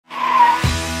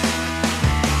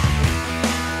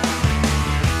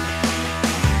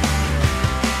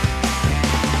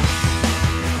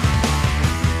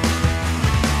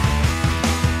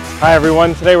Hi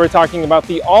everyone, today we're talking about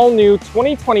the all-new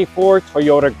 2024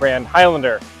 Toyota Grand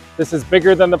Highlander. This is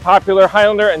bigger than the popular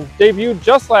Highlander and debuted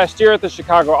just last year at the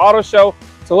Chicago Auto Show.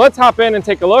 So let's hop in and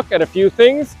take a look at a few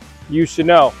things you should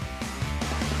know.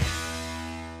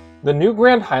 The new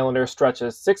Grand Highlander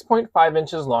stretches 6.5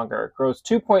 inches longer, grows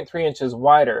 2.3 inches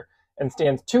wider, and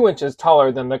stands 2 inches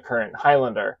taller than the current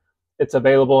Highlander. It's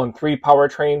available in 3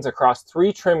 powertrains across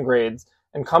 3 trim grades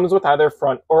and comes with either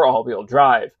front or all-wheel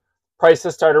drive.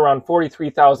 Prices start around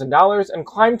 $43,000 and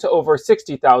climb to over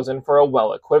 $60,000 for a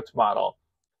well-equipped model.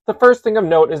 The first thing of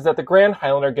note is that the Grand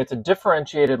Highlander gets a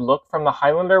differentiated look from the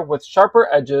Highlander with sharper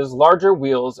edges, larger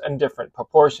wheels, and different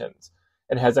proportions.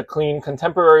 It has a clean,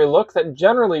 contemporary look that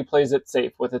generally plays it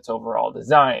safe with its overall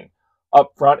design.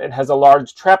 Up front, it has a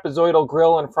large trapezoidal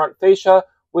grille and front fascia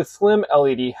with slim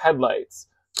LED headlights.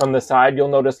 From the side, you'll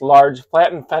notice large,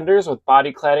 flattened fenders with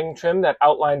body cladding trim that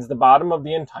outlines the bottom of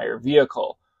the entire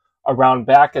vehicle. Around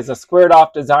back is a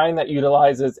squared-off design that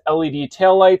utilizes LED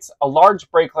taillights, a large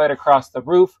brake light across the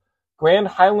roof, Grand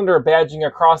Highlander badging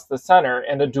across the center,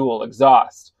 and a dual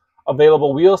exhaust.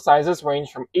 Available wheel sizes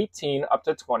range from 18 up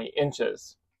to 20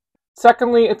 inches.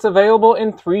 Secondly, it's available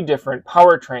in 3 different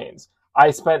powertrains.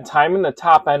 I spent time in the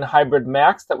top-end Hybrid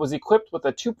Max that was equipped with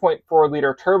a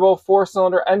 2.4-liter turbo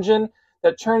 4-cylinder engine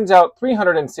that churns out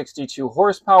 362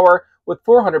 horsepower with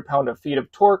 400 pound-feet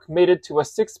of torque mated to a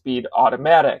 6-speed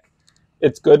automatic.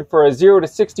 It's good for a 0 to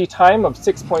 60 time of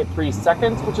 6.3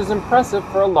 seconds, which is impressive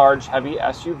for a large, heavy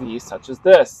SUV such as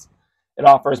this. It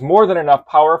offers more than enough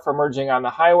power for merging on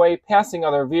the highway, passing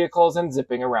other vehicles, and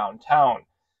zipping around town.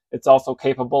 It's also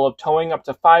capable of towing up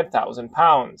to 5,000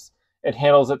 pounds. It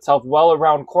handles itself well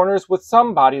around corners with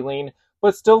some body lean,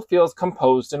 but still feels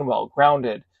composed and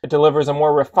well-grounded. It delivers a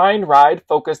more refined ride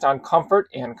focused on comfort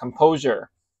and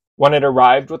composure. When it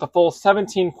arrived with a full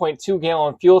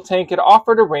 17.2-gallon fuel tank, it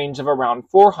offered a range of around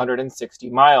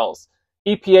 460 miles.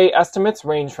 EPA estimates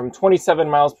range from 27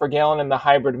 miles per gallon in the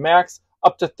Hybrid Max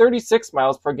up to 36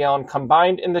 miles per gallon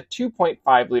combined in the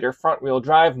 2.5-liter front-wheel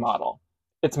drive model.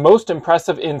 It's most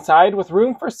impressive inside with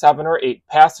room for 7 or 8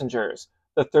 passengers.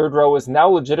 The third row is now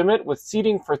legitimate with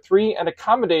seating for 3 and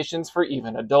accommodations for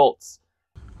even adults.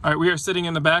 All right, we are sitting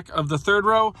in the back of the third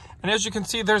row, and as you can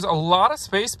see, there's a lot of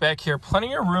space back here.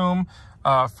 Plenty of room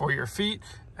for your feet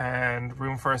and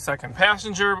room for a second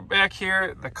passenger back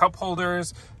here. The cup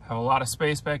holders have a lot of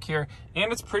space back here,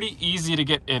 and it's pretty easy to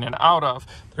get in and out of.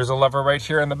 There's a lever right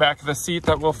here in the back of the seat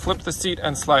that will flip the seat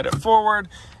and slide it forward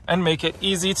and make it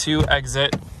easy to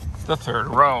exit the third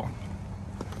row.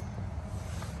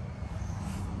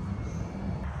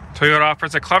 Toyota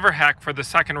offers a clever hack for the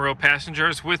second row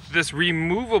passengers with this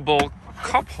removable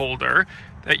cup holder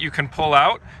that you can pull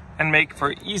out and make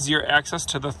for easier access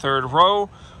to the third row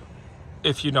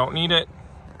if you don't need it,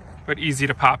 but easy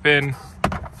to pop in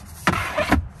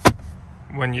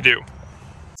when you do.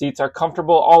 Seats are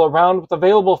comfortable all around with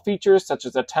available features such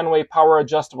as a 10-way power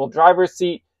adjustable driver's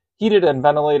seat, heated and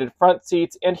ventilated front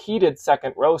seats, and heated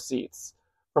second row seats.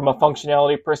 From a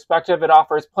functionality perspective, it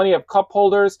offers plenty of cup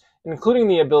holders, including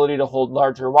the ability to hold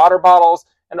larger water bottles,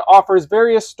 and offers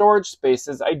various storage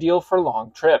spaces ideal for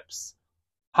long trips.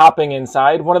 Hopping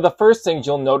inside, one of the first things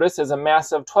you'll notice is a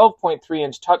massive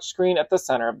 12.3-inch touchscreen at the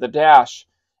center of the dash.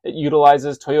 It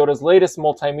utilizes Toyota's latest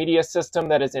multimedia system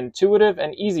that is intuitive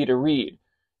and easy to read.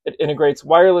 It integrates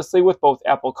wirelessly with both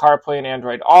Apple CarPlay and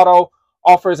Android Auto,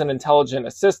 offers an intelligent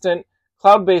assistant,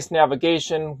 cloud-based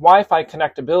navigation, Wi-Fi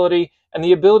connectability, and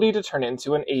the ability to turn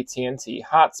into an AT&T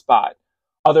hotspot.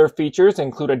 Other features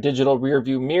include a digital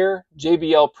rear-view mirror,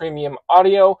 JBL premium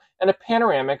audio, and a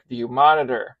panoramic view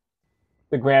monitor.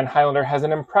 The Grand Highlander has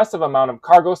an impressive amount of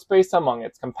cargo space among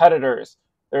its competitors.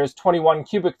 There is 21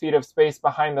 cubic feet of space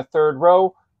behind the third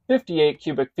row, 58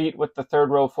 cubic feet with the third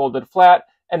row folded flat,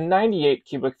 and 98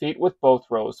 cubic feet with both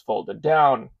rows folded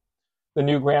down. The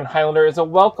new Grand Highlander is a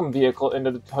welcome vehicle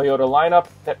into the Toyota lineup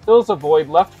that fills a void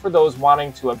left for those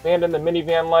wanting to abandon the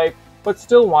minivan life, but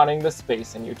still wanting the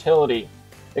space and utility.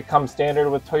 It comes standard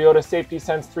with Toyota Safety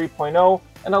Sense 3.0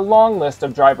 and a long list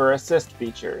of driver assist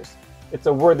features. It's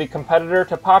a worthy competitor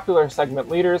to popular segment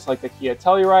leaders like the Kia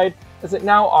Telluride, as it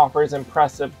now offers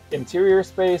impressive interior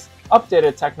space,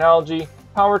 updated technology,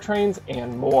 powertrains,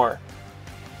 and more.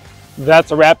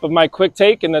 That's a wrap of my quick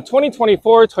take in the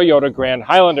 2024 Toyota Grand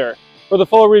Highlander. For the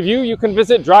full review, you can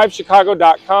visit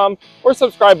drivechicago.com or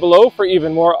subscribe below for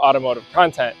even more automotive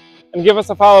content. And give us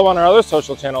a follow on our other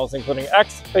social channels, including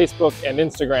X, Facebook, and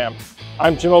Instagram.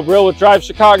 I'm Jim O'Brill with Drive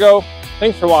Chicago.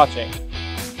 Thanks for watching.